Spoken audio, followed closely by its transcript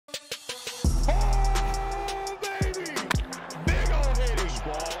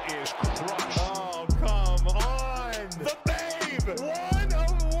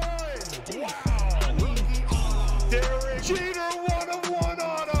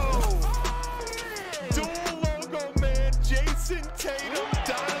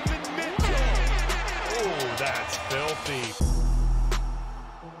healthy.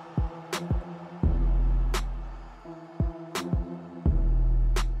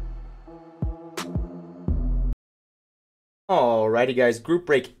 Alrighty, guys. Group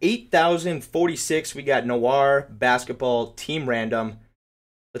break 8046. We got NOIR basketball team random.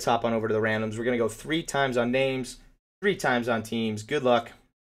 Let's hop on over to the randoms. We're going to go 3 times on names, 3 times on teams. Good luck.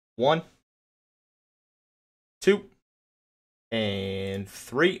 1, 2, and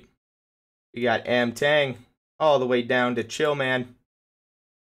 3. We got M Tang all the way down to Chill Man.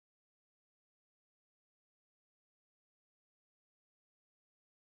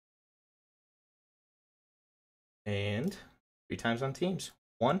 And 3 times on teams.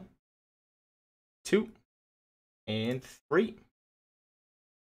 1, 2, and 3.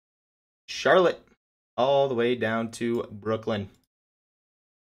 Charlotte all the way down to Brooklyn.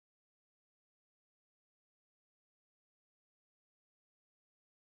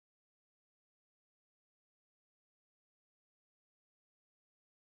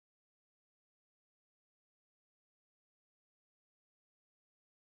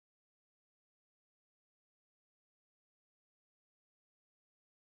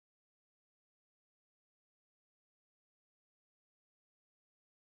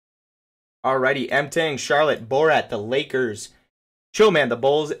 Alrighty, M-Tang, Charlotte, Borat, the Lakers, Chillman, the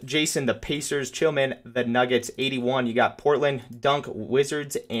Bulls, Jason, the Pacers, Chillman, the Nuggets, 81. You got Portland, Dunk,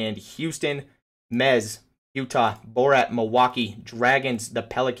 Wizards, and Houston, Mez, Utah, Borat, Milwaukee, Dragons, the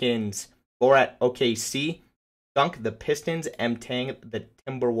Pelicans, Borat, OKC, Dunk, the Pistons, M-Tang, the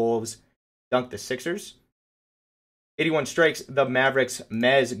Timberwolves, Dunk, the Sixers, 81 Strikes, the Mavericks,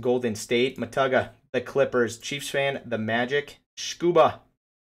 Mez, Golden State, Matuga, the Clippers, Chiefs fan, the Magic, Scuba.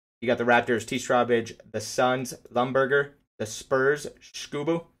 You got the Raptors, T. Strawbridge, the Suns, Lumberger, the Spurs,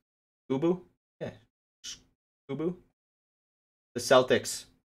 Scubu, yeah, Scubu, the Celtics.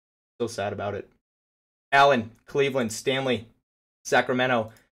 So sad about it. Allen, Cleveland, Stanley,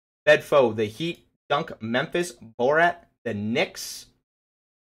 Sacramento, Bedfo, the Heat, Dunk, Memphis, Borat, the Knicks,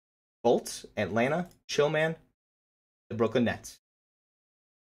 Bolts, Atlanta, Chillman, the Brooklyn Nets.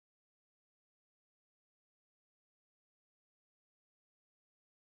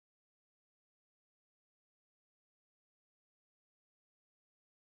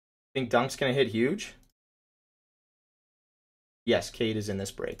 Think Dunk's going to hit huge? Yes, Cade is in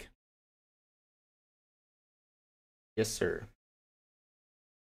this break. Yes, sir.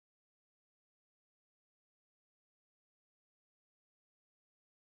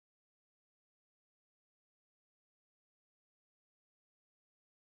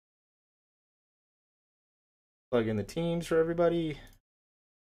 Plug in the teams for everybody.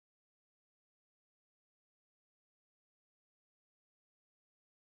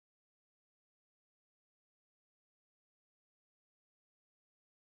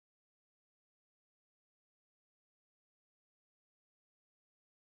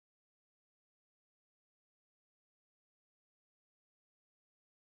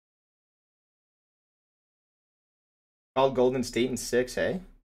 Called Golden State in 6, hey?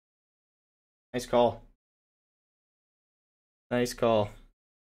 Nice call. Nice call.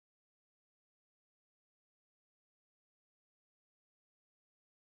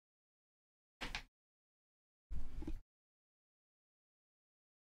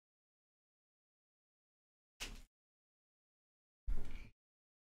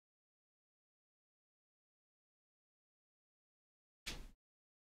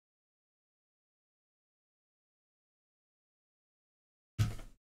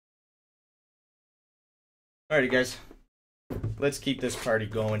 Alrighty, guys. Let's keep this party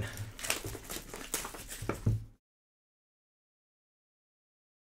going.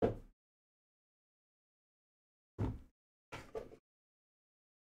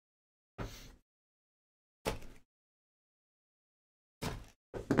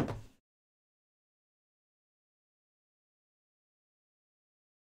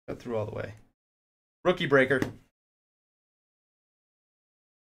 Got through all the way. Rookie breaker.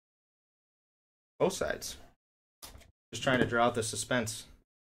 Both sides. Just trying to draw out the suspense.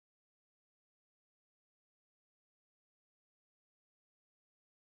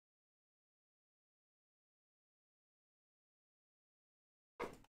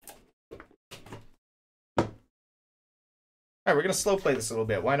 All right, we're going to slow play this a little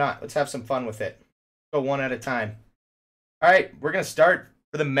bit. Why not? Let's have some fun with it. Go one at a time. All right, we're going to start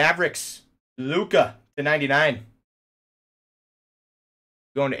for the Mavericks. Luka to 99.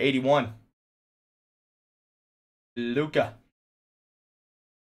 Going to 81. Luka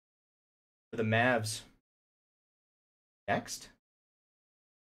for the Mavs. Next.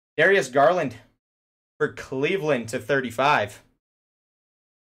 Darius Garland for Cleveland to 35.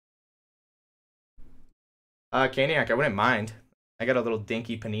 Caniac, I wouldn't mind. I got a little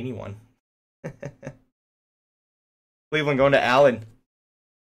dinky Panini one. Cleveland going to Allen.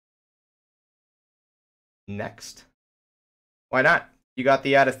 Next. Why not? You got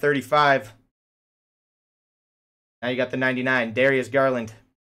the out of 35. Now you got the 99. Darius Garland.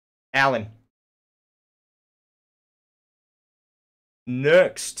 Allen.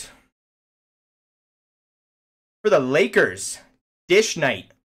 Next. For the Lakers, Dish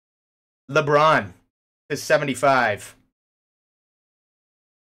Night. LeBron to 75.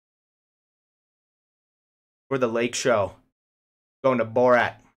 For the Lake Show, going to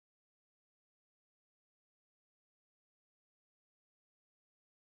Borat.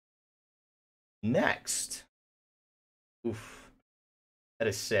 Next. Oof. That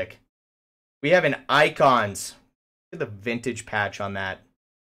is sick. We have an Icons. Look at the vintage patch on that.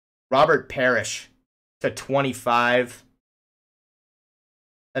 Robert Parrish to 25.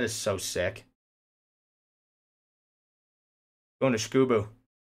 That is so sick. Going to Scubu.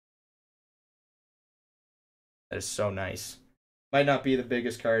 That is so nice. Might not be the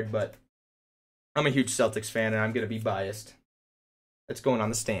biggest card, but I'm a huge Celtics fan, and I'm going to be biased. That's going on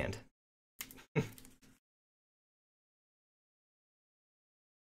the stand.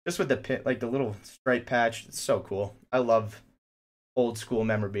 Just with the pit, like the little stripe patch, it's so cool. I love old school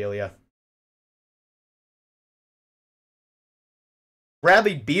memorabilia.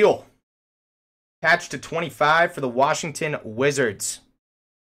 Bradley Beal, patch to 25 for the Washington Wizards.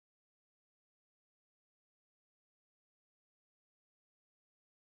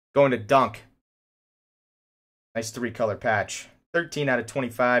 Going to Dunk. Nice 3-color patch. 13 out of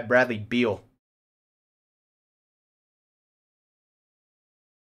 25, Bradley Beal.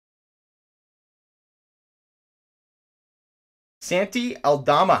 Santi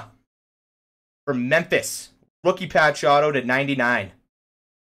Aldama for Memphis. Rookie patch auto to 99.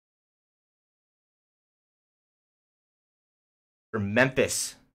 For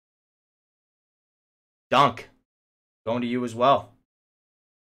Memphis. Dunk. Going to you as well.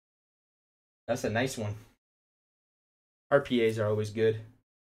 That's a nice one. RPAs are always good.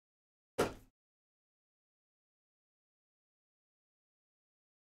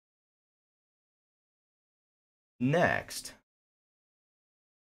 Next.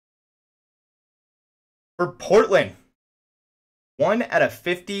 For Portland, 1 out of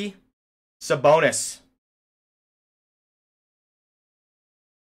 50, Sabonis.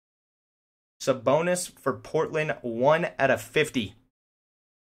 Sabonis for Portland, 1 out of 50.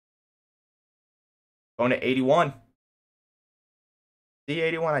 Going to 81. The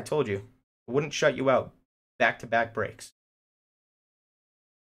 81, I told you. It wouldn't shut you out. Back-to-back breaks.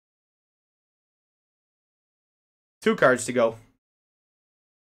 2 cards to go.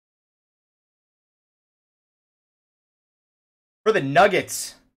 For the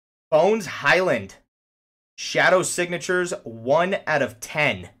Nuggets, Bones Highland. Shadow signatures, 1 out of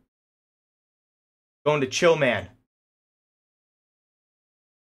 10. Going to Chill Man.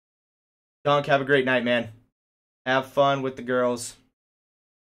 Dunk, have a great night, man. Have fun with the girls.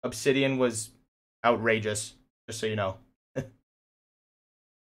 Obsidian was outrageous, just so you know.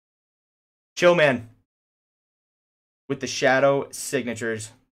 Chill Man. With the Shadow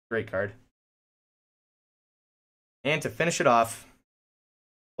signatures. Great card. And to finish it off,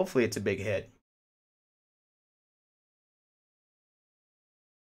 hopefully it's a big hit.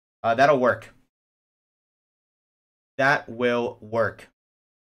 That'll work. That will work.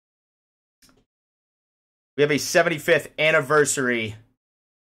 We have a 75th anniversary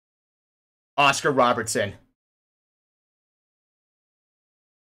Oscar Robertson.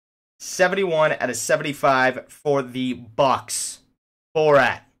 71 out of 75 for the Bucks.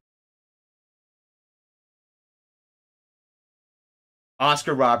 Borat.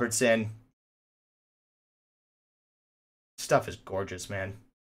 Oscar Robertson. Stuff is gorgeous, man.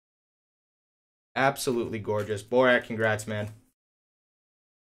 Absolutely gorgeous. Borat, congrats, man.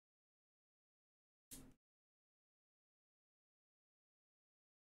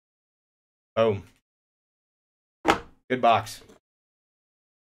 Boom. Good box.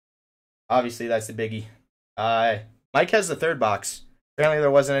 Obviously, that's the biggie. Mike has the 3rd box. Apparently,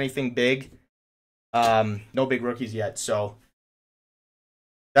 there wasn't anything big. No big rookies yet, so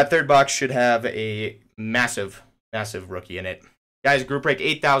that 3rd box should have a massive, massive rookie in it. Guys, group break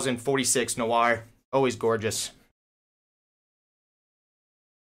 8046 Noir. Always gorgeous.